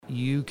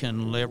you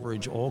can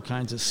leverage all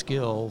kinds of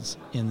skills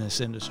in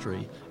this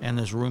industry, and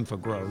there's room for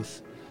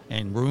growth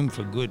and room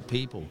for good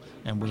people,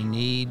 and we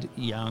need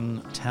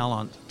young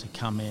talent to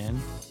come in.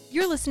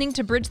 You're listening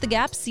to Bridge the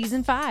Gap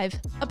Season 5,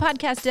 a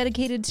podcast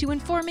dedicated to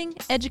informing,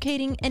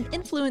 educating, and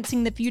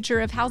influencing the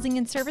future of housing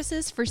and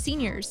services for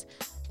seniors.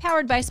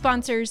 Powered by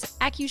sponsors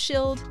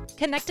AccuShield,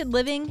 Connected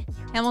Living,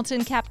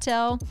 Hamilton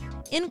Captel,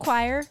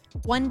 Inquire,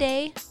 One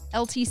Day,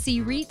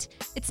 LTC REIT,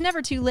 It's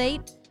Never Too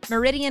Late,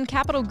 Meridian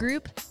Capital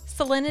Group,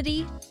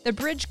 Salinity, The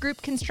Bridge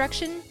Group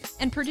Construction,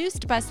 and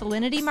produced by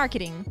Salinity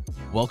Marketing.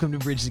 Welcome to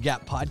Bridge the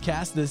Gap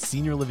Podcast, the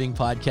senior living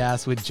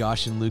podcast with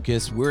Josh and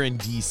Lucas. We're in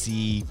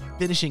DC,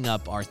 finishing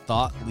up our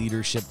thought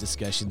leadership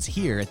discussions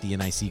here at the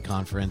NIC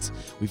conference.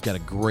 We've got a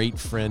great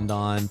friend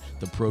on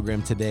the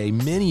program today.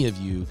 Many of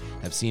you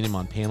have seen him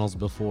on panels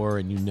before,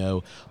 and you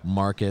know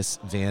Marcus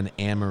Van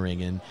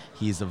Ameringen.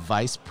 He is the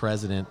Vice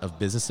President of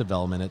Business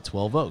Development at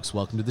 12 Oaks.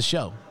 Welcome to the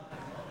show.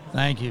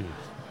 Thank you,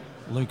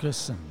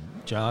 Lucas and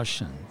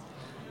Josh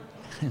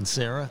and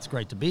Sarah. It's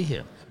great to be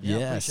here. Yeah,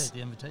 Yes. I appreciate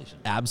the invitation.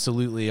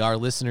 Absolutely. Our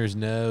listeners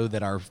know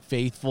that our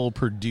faithful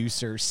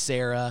producer,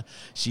 Sarah,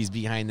 she's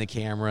behind the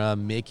camera,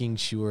 making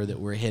sure that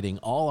we're hitting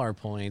all our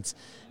points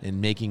and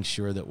making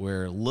sure that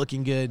we're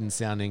looking good and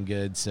sounding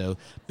good. So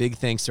big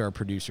thanks to our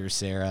producer,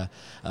 Sarah,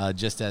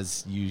 just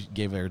as you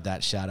gave her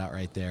that shout out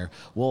right there.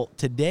 Well,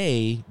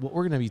 today, what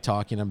we're going to be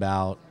talking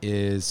about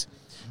is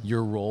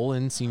your role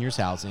in seniors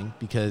housing,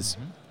 because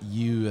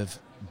you have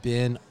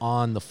been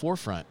on the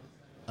forefront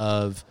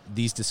of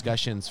these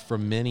discussions for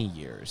many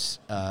years.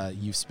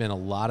 You've spent a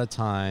lot of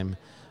time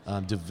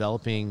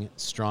developing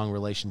strong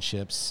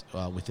relationships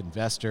with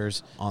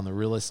investors on the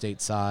real estate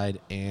side,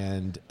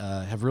 and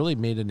have really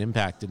made an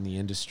impact in the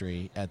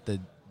industry at the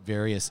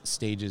various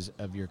stages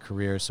of your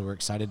career. So we're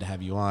excited to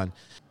have you on.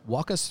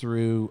 Walk us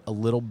through a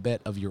little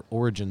bit of your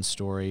origin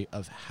story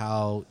of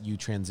how you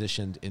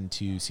transitioned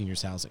into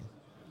seniors housing.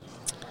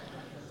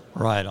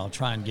 Right, I'll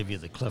try and give you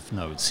the cliff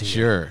notes here.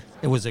 Sure.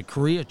 It was a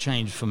career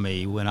change for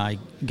me when I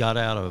got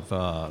out of,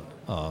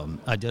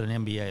 I did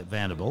an MBA at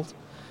Vanderbilt,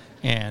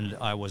 and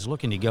I was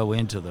looking to go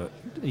into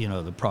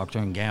the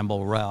Procter &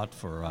 Gamble route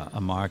for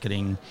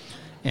marketing,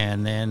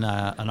 and then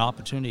an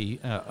opportunity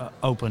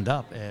opened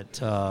up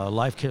at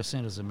Life Care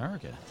Centers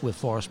America with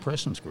Forrest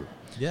Preston's group.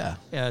 Yeah.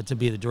 To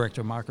be the director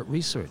of market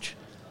research.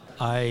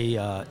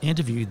 I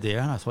interviewed there,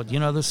 and I thought,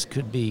 this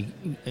could be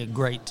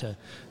great to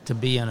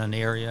be in an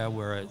area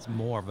where it's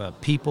more of a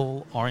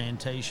people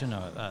orientation,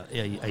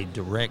 a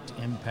direct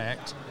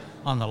impact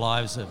on the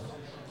lives of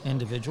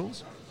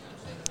individuals.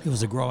 It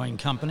was a growing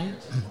company,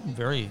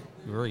 very,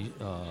 very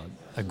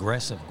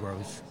aggressive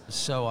growth.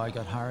 So I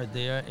got hired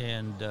there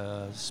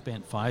and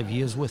spent 5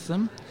 years with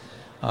them.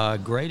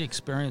 Great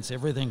experience,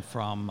 everything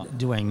from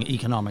doing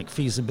economic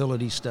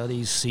feasibility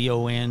studies,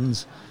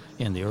 CONs,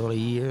 in the early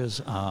years.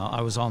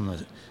 I was on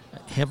the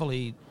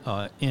heavily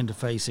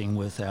interfacing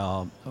with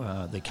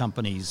the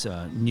company's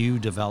new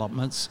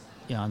developments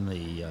on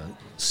the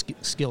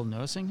skilled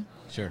nursing.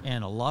 Sure.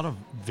 And a lot of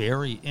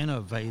very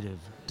innovative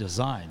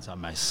designs, I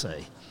must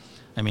say.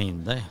 I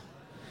mean,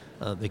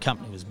 the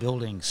company was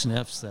building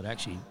SNFs that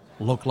actually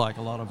looked like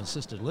a lot of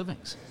assisted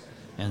livings.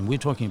 And we're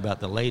talking about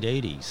the late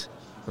 80s,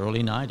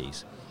 early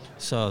 90s.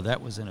 So that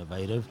was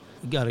innovative.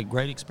 Got a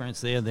great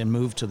experience there, then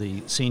moved to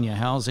the senior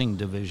housing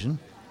division,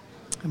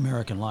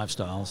 American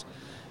Lifestyles,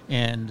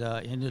 and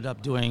ended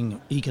up doing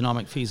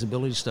economic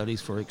feasibility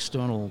studies for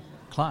external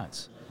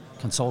clients,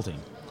 consulting.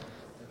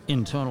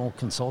 Internal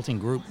consulting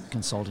group,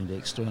 consulting to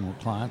external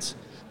clients.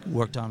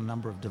 Worked on a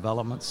number of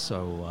developments.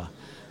 So,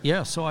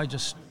 so I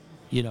just,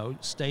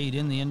 stayed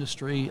in the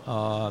industry,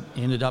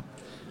 ended up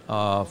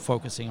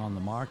focusing on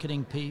the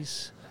marketing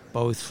piece,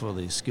 both for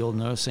the skilled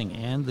nursing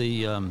and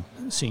the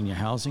senior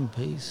housing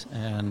piece,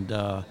 and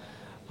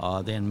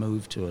then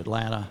moved to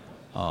Atlanta.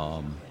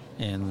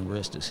 And the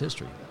rest is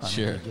history.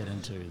 Sure. I'm not going to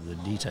get into the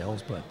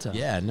details, but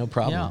Yeah, no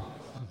problem. Yeah.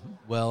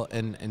 Well,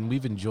 and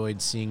we've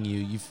enjoyed seeing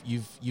you.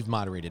 You've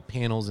moderated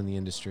panels in the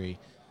industry.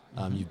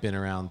 You've been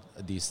around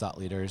these thought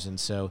leaders, and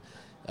so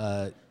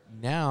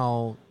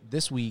now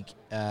this week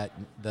at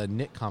the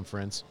NIC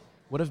conference,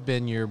 what have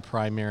been your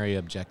primary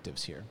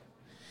objectives here?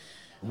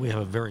 We have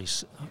a very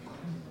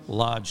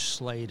large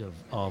slate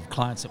of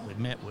clients that we've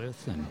met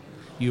with, and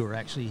you were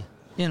actually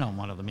in on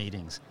one of the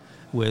meetings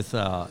with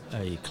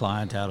a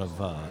client out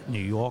of New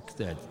York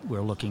that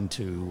we're looking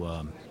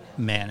to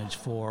manage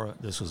for.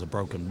 This was a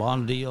broken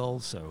bond deal,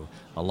 so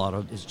a lot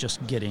of it's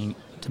just getting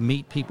to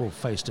meet people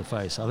face to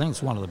face. I think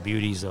it's one of the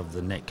beauties of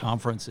the NIC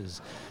conference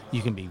is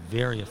you can be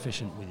very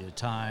efficient with your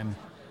time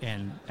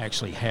and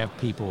actually have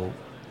people,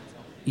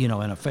 in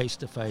a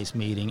face-to-face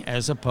meeting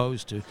as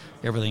opposed to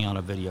everything on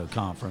a video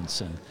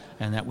conference,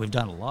 and that we've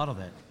done a lot of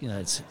that.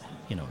 It's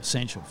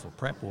essential for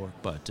prep work,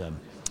 but.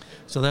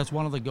 So that's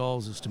one of the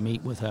goals, is to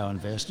meet with our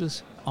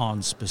investors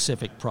on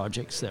specific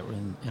projects that were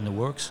in the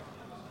works.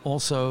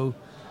 Also,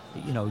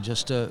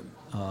 just to,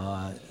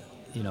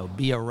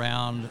 be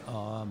around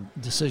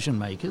decision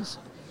makers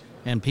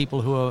and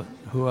people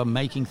who are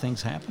making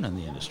things happen in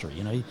the industry.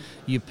 You know,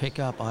 you pick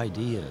up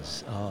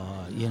ideas,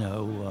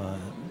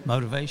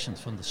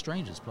 motivations from the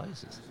strangest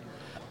places.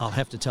 I'll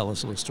have to tell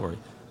this little story.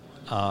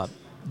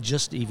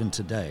 Just even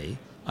today,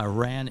 I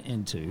ran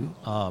into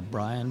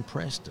Brian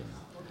Preston,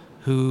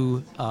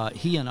 who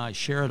he and I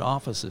shared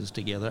offices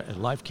together at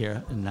Life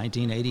Care in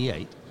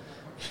 1988.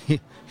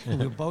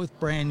 We're both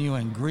brand new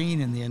and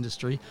green in the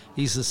industry.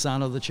 He's the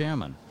son of the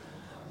chairman.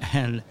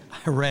 And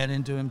I ran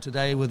into him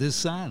today with his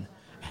son.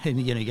 And,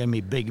 he gave me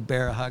a big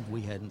bear hug.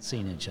 We hadn't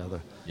seen each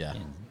other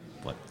in,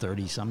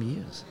 30-some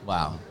years.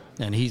 Wow.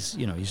 And he's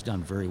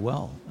done very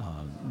well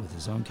with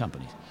his own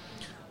company.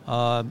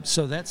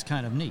 So that's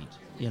kind of neat,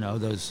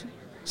 those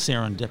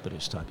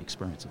serendipitous type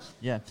experiences.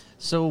 Yeah.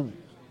 So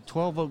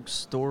 12 Oaks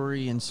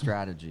story and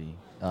strategy.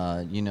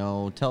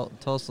 Tell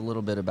us a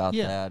little bit about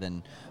that,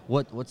 and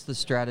what's the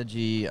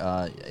strategy?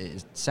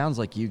 It sounds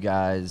like you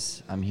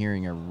guys, I'm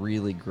hearing, are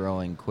really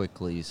growing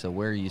quickly. So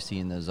where are you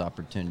seeing those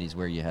opportunities?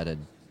 Where are you headed?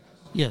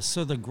 Yes,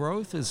 so the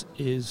growth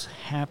is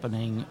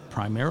happening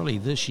primarily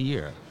this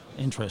year,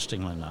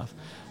 interestingly enough.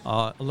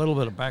 A little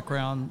bit of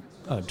background,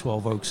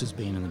 12 Oaks has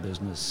been in the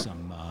business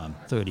some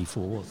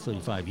 34,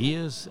 35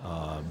 years.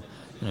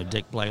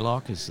 Dick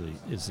Blaylock is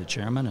the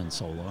chairman and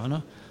sole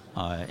owner,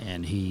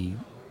 and he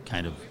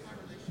kind of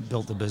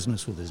built the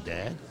business with his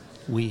dad.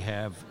 We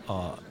have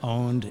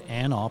owned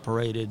and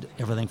operated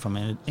everything from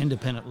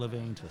independent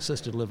living to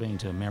assisted living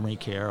to memory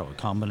care, or a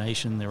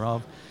combination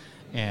thereof.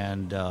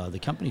 And the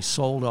company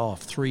sold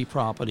off 3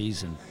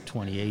 properties in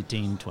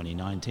 2018,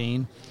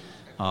 2019,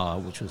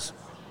 which was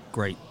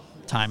great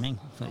timing,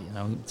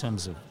 in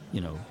terms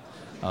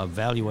of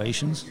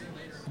valuations.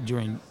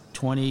 During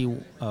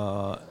 20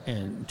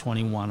 and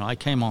 21, I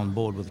came on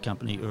board with the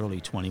company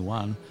early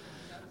 21.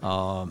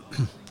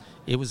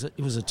 It was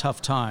a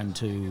tough time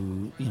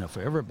to,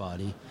 for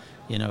everybody,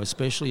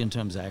 especially in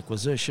terms of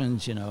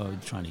acquisitions,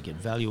 trying to get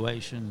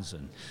valuations,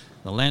 and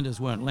the lenders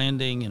weren't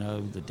lending,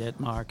 the debt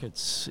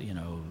markets,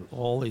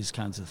 all these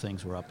kinds of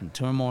things were up in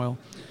turmoil,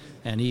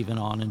 and even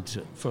on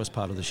into first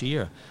part of this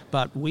year.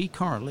 But we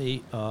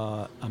currently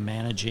are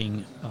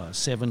managing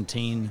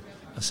 17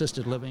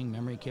 assisted living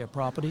memory care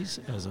properties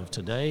as of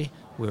today.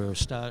 We're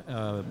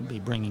be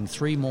bringing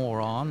 3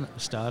 more on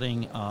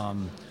starting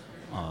on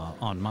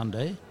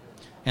Monday.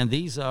 And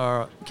these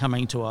are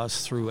coming to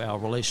us through our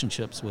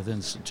relationships with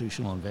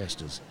institutional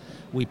investors.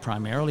 We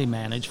primarily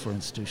manage for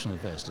institutional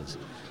investors.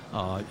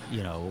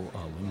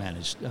 We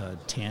managed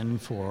 10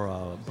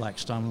 for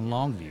Blackstone and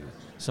Longview,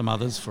 some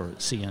others for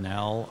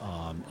CNL,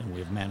 and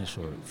we've managed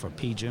for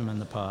PGIM in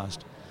the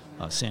past,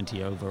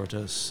 Santio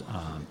Vertus,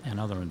 and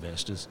other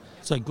investors.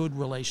 So good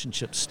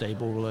relationships,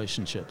 stable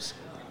relationships.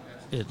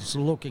 It's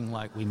looking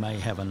like we may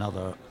have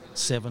another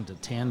 7 to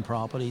 10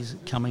 properties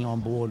coming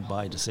on board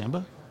by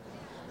December.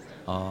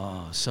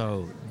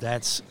 So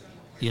that's,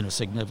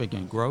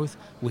 significant growth.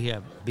 We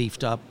have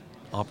beefed up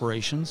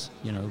operations,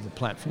 the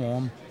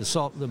platform,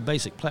 the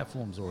basic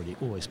platform's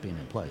always been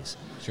in place.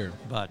 Sure.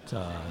 But,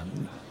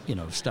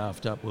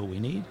 staffed up where we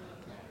need.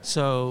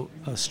 So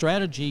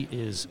strategy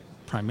is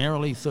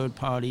primarily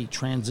third-party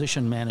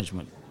transition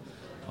management.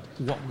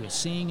 What we're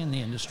seeing in the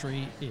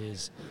industry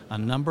is a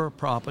number of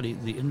property.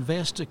 The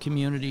investor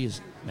community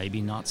is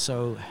maybe not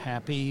so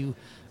happy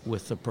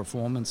with the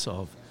performance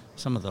of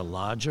some of the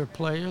larger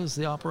players,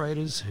 the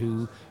operators,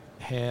 who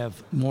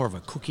have more of a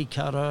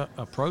cookie-cutter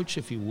approach,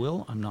 if you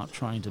will. I'm not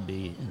trying to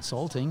be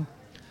insulting,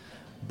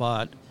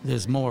 but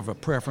there's more of a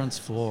preference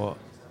for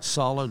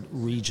solid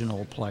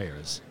regional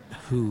players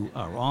who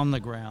are on the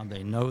ground.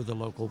 They know the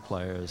local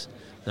players.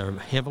 They're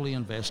heavily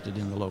invested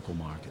in the local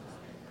market.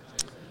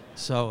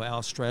 So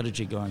our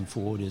strategy going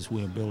forward is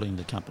we're building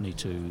the company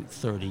to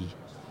 30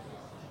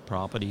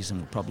 properties,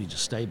 and we'll probably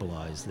just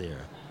stabilize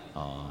there.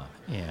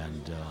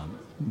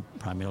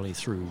 Primarily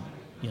through,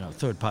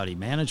 third-party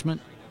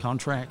management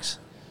contracts,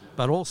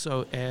 but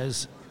also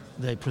as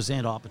they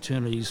present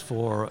opportunities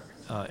for,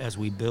 as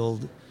we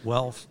build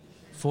wealth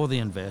for the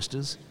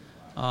investors,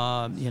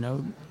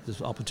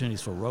 there's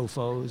opportunities for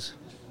ROFOs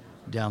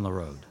down the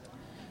road,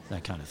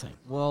 that kind of thing.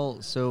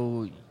 Well,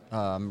 so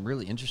I'm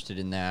really interested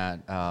in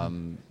that,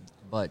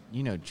 but,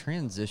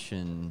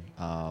 transition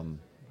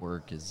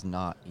work is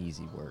not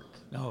easy work.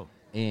 No.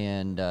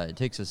 And it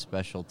takes a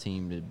special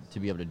team to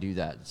be able to do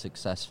that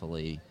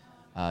successfully.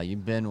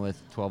 You've been with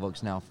 12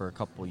 Oaks now for a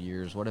couple of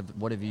years. What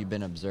have you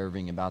been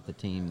observing about the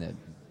team that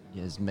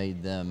has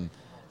made them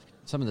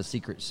some of the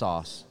secret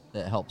sauce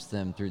that helps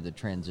them through the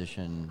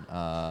transition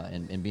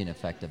and being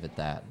effective at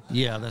that?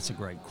 Yeah, that's a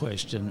great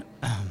question.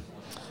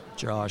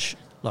 Josh,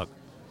 look,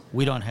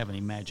 we don't have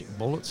any magic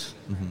bullets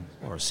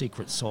or a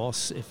secret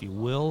sauce, if you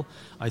will.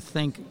 I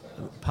think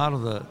part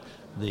of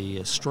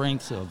the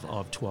strength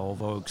of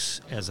 12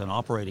 Oaks as an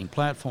operating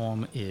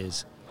platform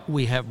is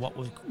we have what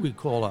we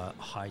call a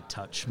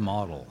high-touch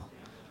model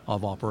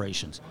of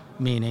operations,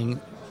 meaning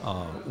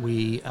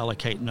we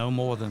allocate no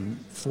more than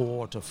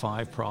 4 to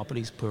 5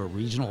 properties per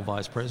regional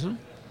vice president,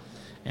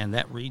 And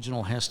that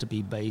regional has to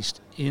be based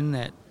in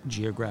that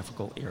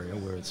geographical area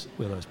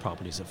where those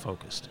properties are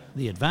focused.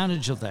 The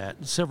advantage of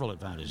that, several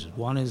advantages.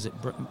 One is it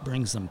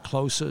brings them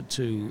closer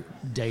to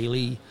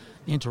daily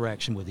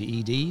interaction with the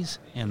EDs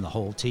and the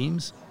whole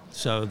teams.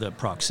 So the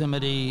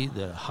proximity,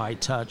 the high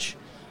touch,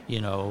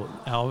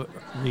 our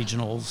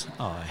regionals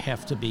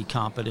have to be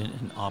competent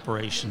in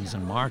operations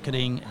and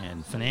marketing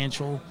and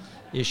financial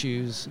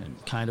issues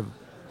and kind of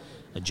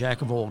a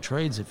jack of all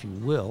trades, if you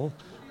will,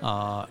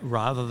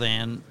 rather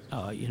than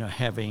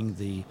having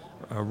the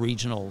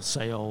regional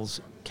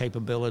sales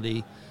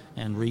capability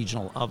and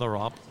regional other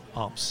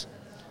ops.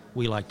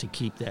 We like to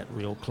keep that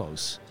real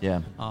close.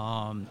 Yeah.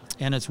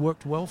 And it's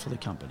worked well for the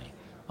company.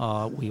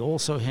 We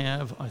also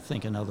have, I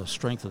think, another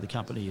strength of the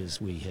company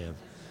is we have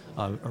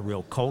a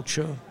real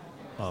culture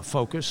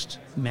focused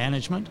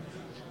management.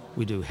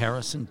 We do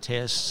Harrison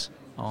tests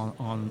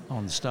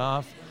on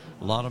staff.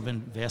 A lot of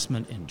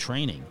investment in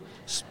training,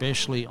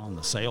 especially on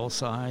the sales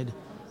side.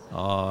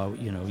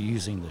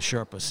 Using the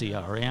Sherpa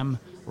CRM,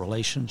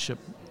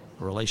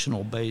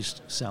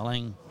 relational-based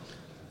selling,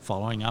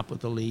 following up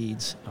with the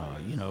leads,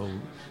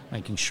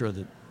 making sure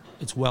that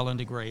it's well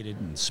integrated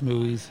and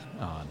smooth,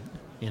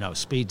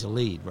 speed to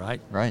lead, right?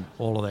 Right.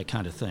 All of that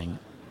kind of thing.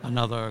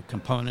 Another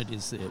component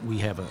is that we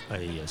have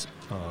a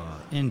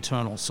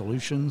internal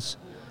solutions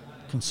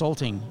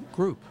consulting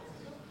group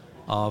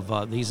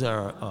of these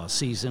are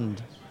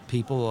seasoned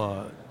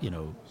people.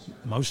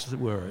 Most of them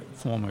were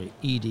former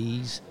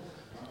EDs,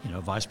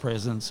 vice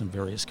presidents in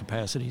various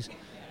capacities,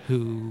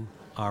 who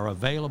are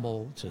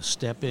available to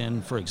step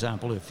in. For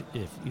example, if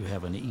you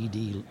have an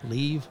ED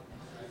leave,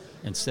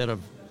 instead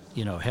of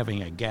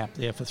having a gap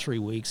there for 3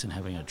 weeks and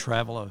having a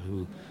traveler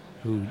who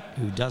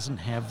doesn't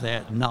have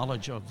that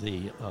knowledge of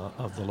the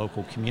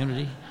local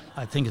community.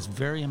 I think it's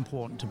very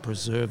important to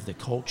preserve the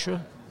culture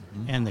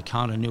and the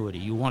continuity.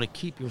 You want to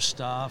keep your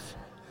staff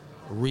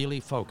really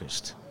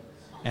focused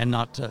and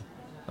not to,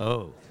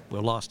 we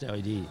lost our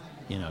ED.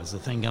 Is the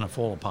thing going to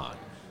fall apart?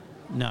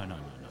 No.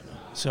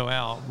 So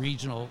our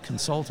regional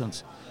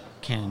consultants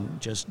can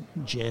just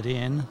jet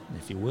in,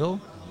 if you will,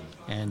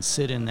 and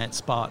sit in that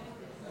spot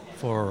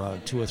for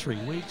 2 or 3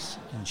 weeks,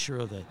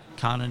 ensure the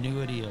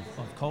continuity of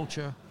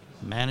culture,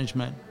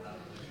 management.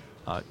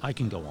 I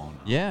can go on.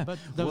 Yeah. But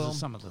those are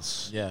some of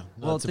the... Yeah.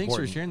 Well, thanks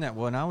for sharing that.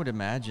 Well, and I would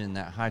imagine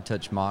that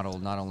high-touch model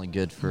not only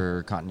good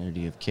for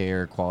continuity of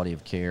care, quality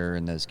of care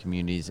in those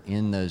communities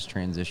in those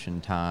transition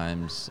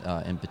times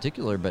in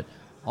particular, but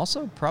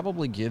also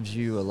probably gives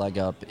you a leg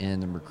up in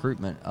the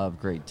recruitment of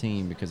great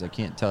team, because I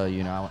can't tell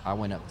you, I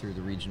went up through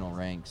the regional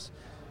ranks,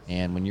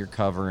 and when you're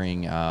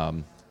covering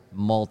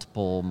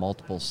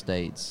multiple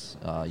states,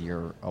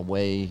 you're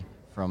away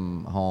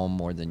from home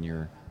more than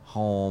you're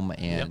home,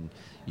 and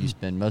you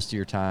spend most of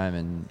your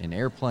time in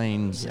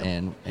airplanes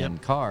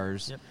and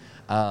cars.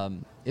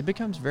 It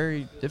becomes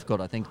very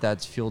difficult. I think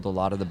that's fueled a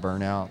lot of the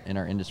burnout in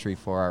our industry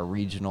for our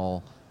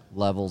regional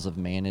levels of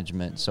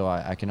management. So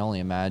I can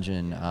only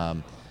imagine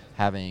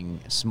having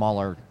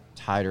smaller,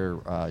 tighter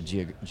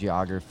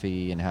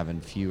geography and having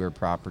fewer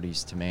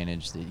properties to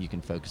manage, that you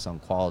can focus on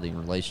quality and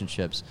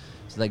relationships.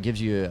 So that gives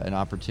you an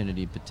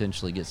opportunity to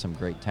potentially get some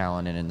great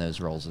talent in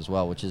those roles as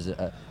well, which is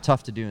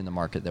tough to do in the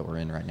market that we're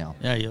in right now.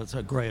 Yeah, it's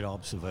a great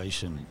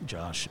observation,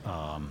 Josh.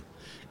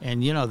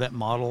 And that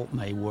model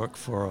may work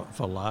for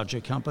larger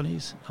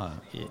companies.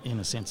 In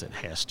a sense, it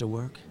has to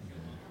work.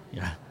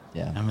 Yeah.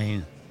 I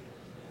mean,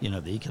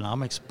 the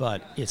economics,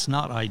 but it's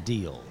not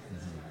ideal.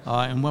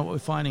 And what we're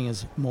finding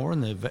is more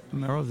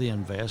of the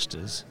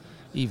investors,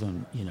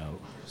 even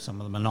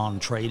some of them are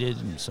non-traded,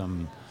 and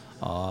some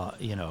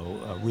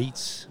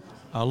REITs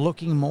are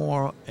looking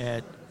more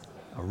at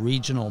a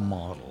regional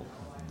model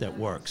that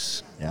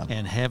works,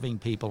 and having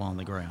people on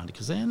the ground,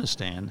 because they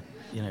understand,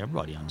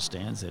 everybody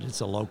understands that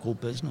it's a local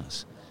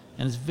business,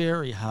 and it's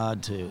very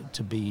hard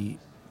to be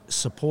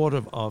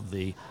supportive of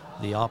the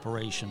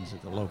operations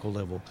at the local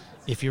level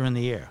if you're in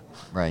the air.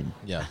 Right.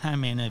 Yeah. I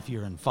mean, if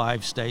you're in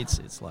 5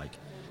 states,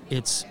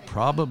 it's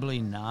probably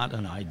not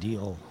an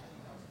ideal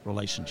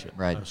relationship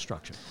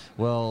structure.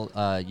 Well,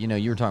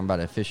 you were talking about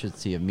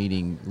efficiency of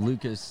meeting.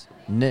 Lucas,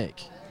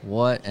 Nick,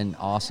 what an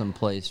awesome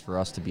place for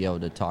us to be able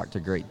to talk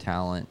to great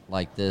talent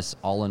like this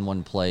all in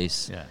one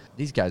place. Yeah.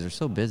 These guys are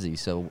so busy,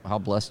 so how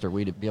blessed are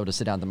we to be able to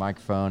sit down at the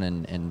microphone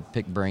and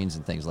pick brains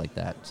and things like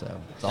that. So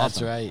it's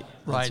awesome. That's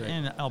right.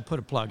 And I'll put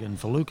a plug in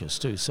for Lucas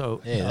too.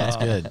 So hey, that's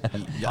good.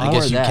 I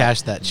guess you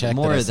cashed that check.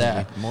 More of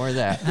that.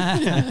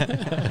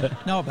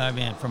 No, but I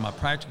mean, from a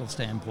practical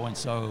standpoint,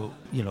 so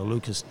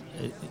Lucas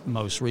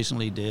most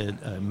recently did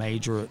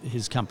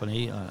his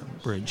company,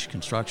 Bridge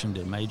Construction,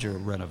 did a major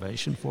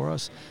renovation for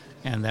us,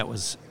 and that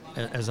was,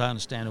 as I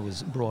understand it,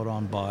 was brought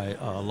on by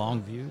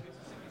Longview,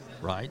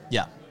 right?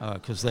 Yeah.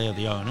 Because they are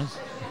the owners,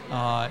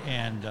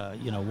 and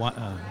what,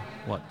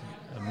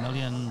 $1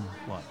 million,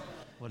 what?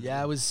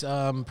 Yeah, it was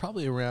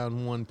probably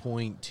around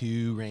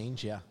 1.2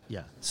 range. Yeah.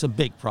 Yeah, it's a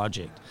big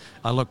project.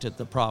 I looked at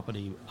the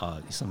property,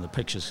 some of the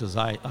pictures, because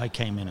I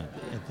came in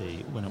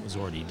when it was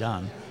already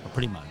done,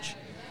 pretty much.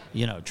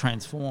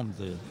 Transformed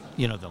the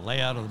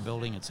layout of the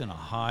building. It's in a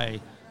high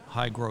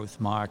high growth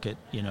market,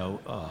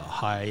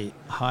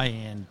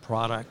 high-end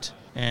product.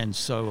 And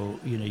so,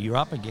 you're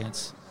up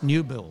against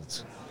new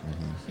builds.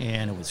 Mm-hmm.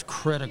 And it was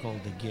critical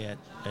to get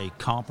a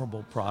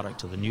comparable product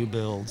to the new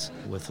builds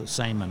with the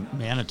same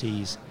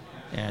amenities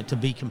to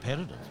be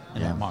competitive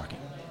in that market.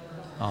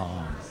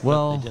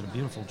 Well, they did a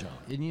beautiful job.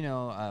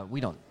 And, we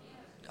don't,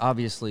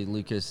 obviously,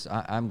 Lucas,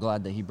 I'm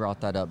glad that he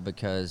brought that up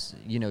because,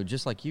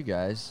 just like you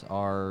guys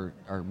are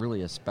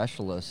really a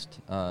specialist,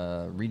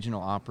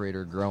 regional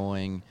operator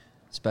growing,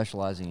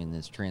 specializing in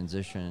this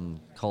transition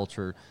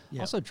culture,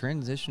 also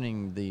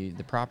transitioning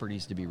the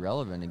properties to be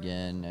relevant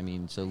again. I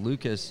mean, so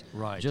Lucas,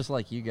 just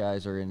like you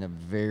guys, are in a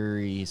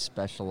very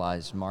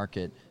specialized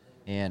market,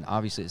 and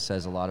obviously it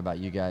says a lot about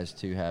you guys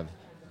to have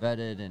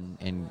vetted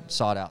and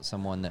sought out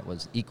someone that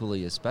was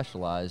equally as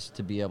specialized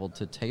to be able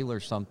to tailor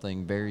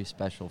something very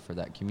special for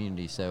that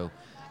community. So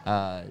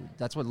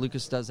that's what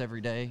Lucas does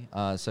every day.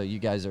 So you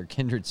guys are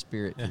kindred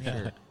spirit for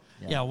sure.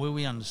 Yeah, well,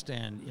 we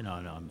understand,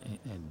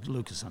 and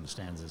Lucas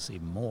understands this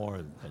even more.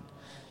 That,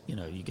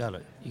 you got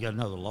to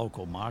know the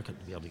local market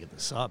to be able to get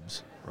the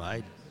subs,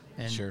 right?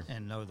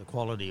 And know the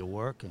quality of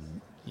work,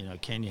 and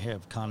can you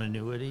have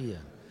continuity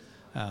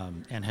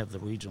and have the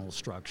regional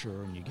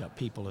structure, and you got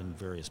people in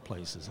various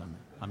places.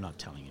 I'm not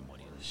telling him what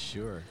he is.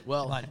 Sure.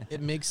 Well,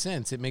 it makes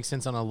sense. It makes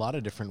sense on a lot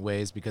of different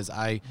ways because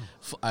I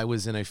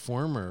was in a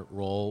former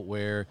role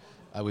where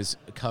I was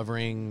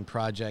covering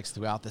projects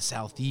throughout the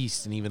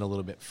Southeast and even a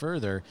little bit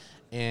further,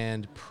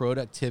 and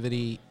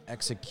productivity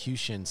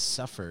execution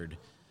suffered,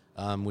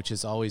 which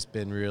has always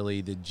been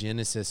really the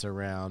genesis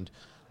around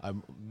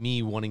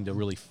me wanting to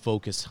really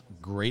focus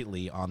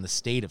greatly on the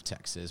state of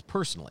Texas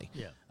personally,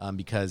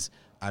 because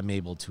I'm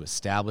able to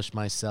establish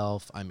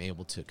myself, I'm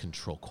able to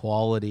control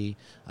quality,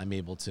 I'm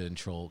able to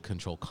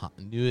control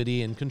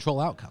continuity and control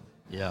outcome.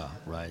 Yeah,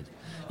 right.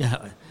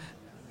 Yeah.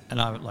 And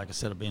like I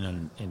said, I've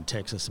been in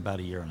Texas about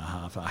a year and a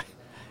half.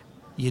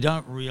 You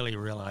don't really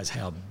realize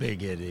how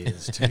big it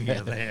is till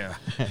you're there.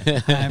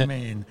 I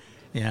mean,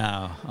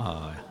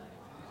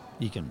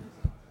 you can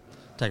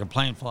take a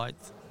plane flight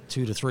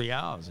 2 to 3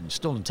 hours and you're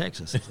still in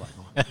Texas. It's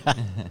like,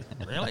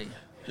 really?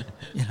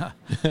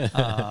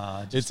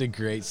 It's a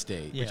great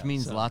state. Which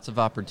means lots of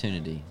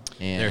opportunity.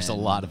 And there's a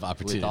lot of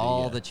opportunity. With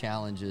all the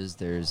challenges,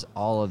 there's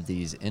all of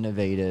these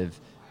innovative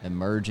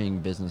emerging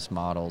business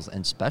models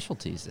and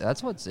specialties.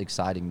 That's what's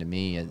exciting to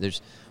me.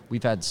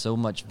 We've had so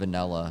much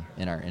vanilla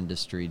in our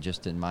industry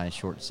just in my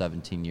short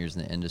 17 years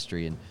in the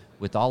industry, and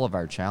with all of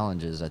our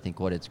challenges, I think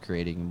what it's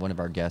creating, one of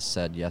our guests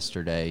said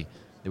yesterday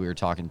that we were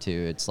talking to,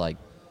 it's like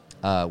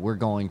we're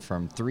going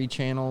from 3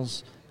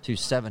 channels to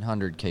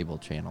 700 cable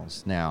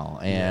channels now,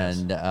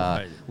 and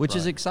which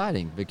is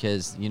exciting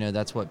because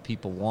that's what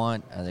people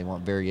want. They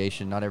want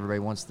variation. Not everybody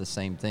wants the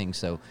same thing.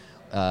 So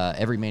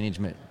every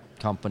management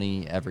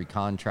company, every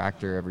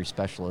contractor, every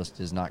specialist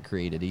is not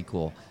created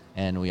equal,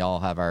 and we all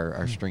have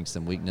our strengths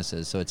and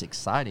weaknesses. So it's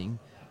exciting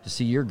to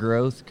see your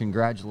growth.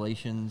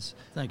 Congratulations.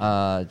 Thank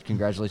you.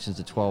 Congratulations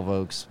to 12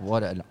 Oaks.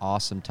 What an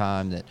awesome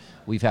time that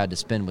we've had to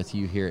spend with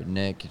you here at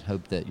Nick.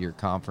 Hope that your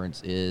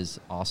conference is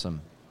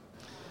awesome.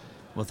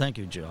 Well, thank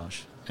you,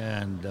 Josh.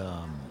 And,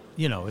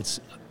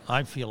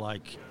 I feel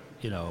like,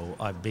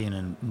 I've been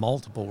in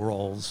multiple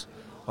roles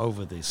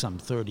over the some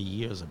 30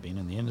 years I've been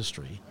in the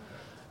industry,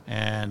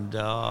 and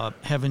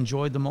have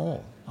enjoyed them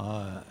all.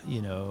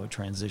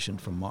 Transitioned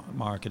from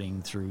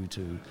marketing through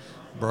to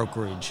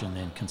brokerage and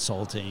then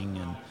consulting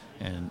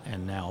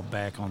and now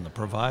back on the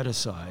provider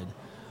side.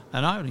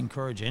 And I would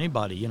encourage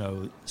anybody,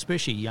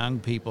 especially young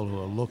people who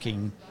are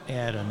looking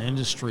at an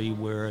industry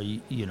where,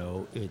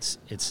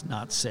 it's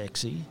not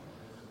sexy,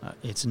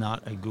 it's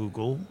not a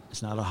Google,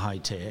 it's not a high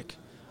tech,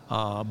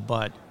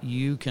 but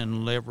you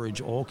can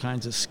leverage all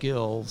kinds of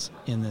skills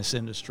in this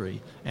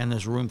industry, and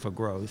there's room for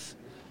growth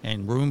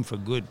and room for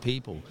good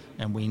people.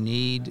 And we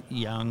need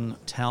young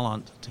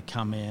talent to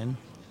come in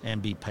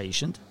and be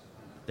patient.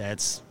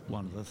 That's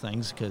one of the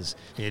things, because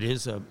it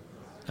is a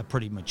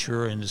pretty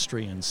mature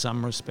industry in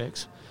some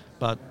respects,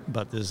 but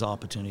there's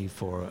opportunity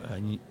for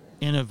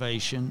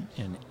innovation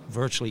in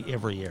virtually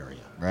every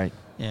area. Right.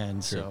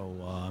 And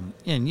so,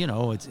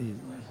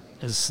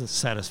 it's the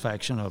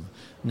satisfaction of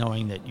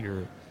knowing that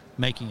you're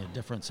making a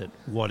difference at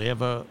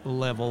whatever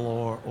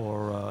level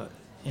or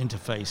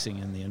interfacing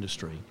in the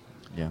industry.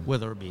 Yeah.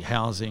 Whether it be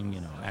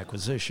housing,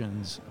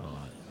 acquisitions,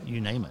 you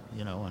name it,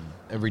 and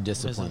every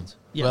discipline.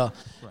 Yeah. Well,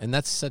 and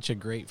that's such a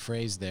great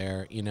phrase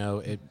there.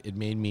 It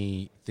made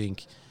me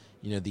think,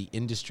 the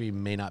industry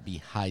may not be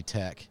high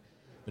tech,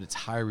 but it's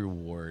high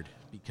reward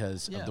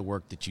because of the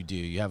work that you do.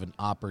 You have an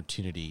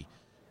opportunity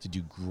to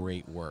do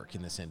great work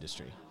in this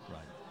industry. Right.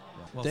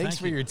 Well, Thanks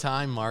for your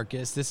time,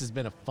 Marcus. This has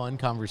been a fun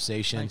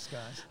conversation. Thanks,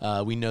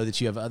 guys. We know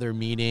that you have other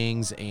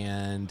meetings,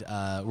 and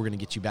we're going to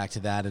get you back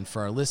to that. And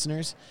for our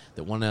listeners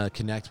that want to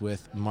connect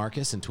with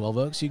Marcus and 12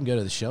 Oaks, you can go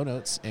to the show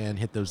notes and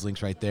hit those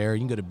links right there.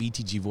 You can go to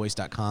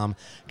btgvoice.com,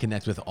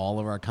 connect with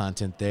all of our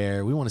content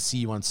there. We want to see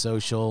you on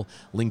social.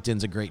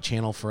 LinkedIn's a great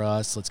channel for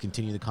us. Let's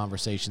continue the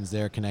conversations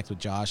there. Connect with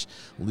Josh,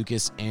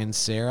 Lucas, and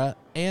Sarah,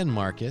 and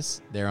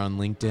Marcus there on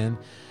LinkedIn.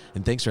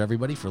 And thanks for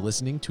everybody for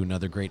listening to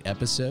another great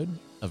episode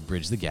of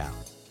Bridge the Gap.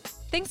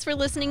 Thanks for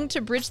listening to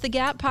Bridge the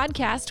Gap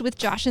podcast with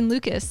Josh and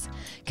Lucas.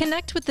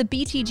 Connect with the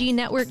BTG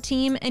Network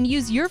team and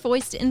use your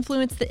voice to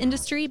influence the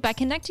industry by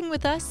connecting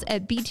with us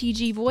at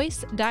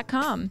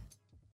btgvoice.com.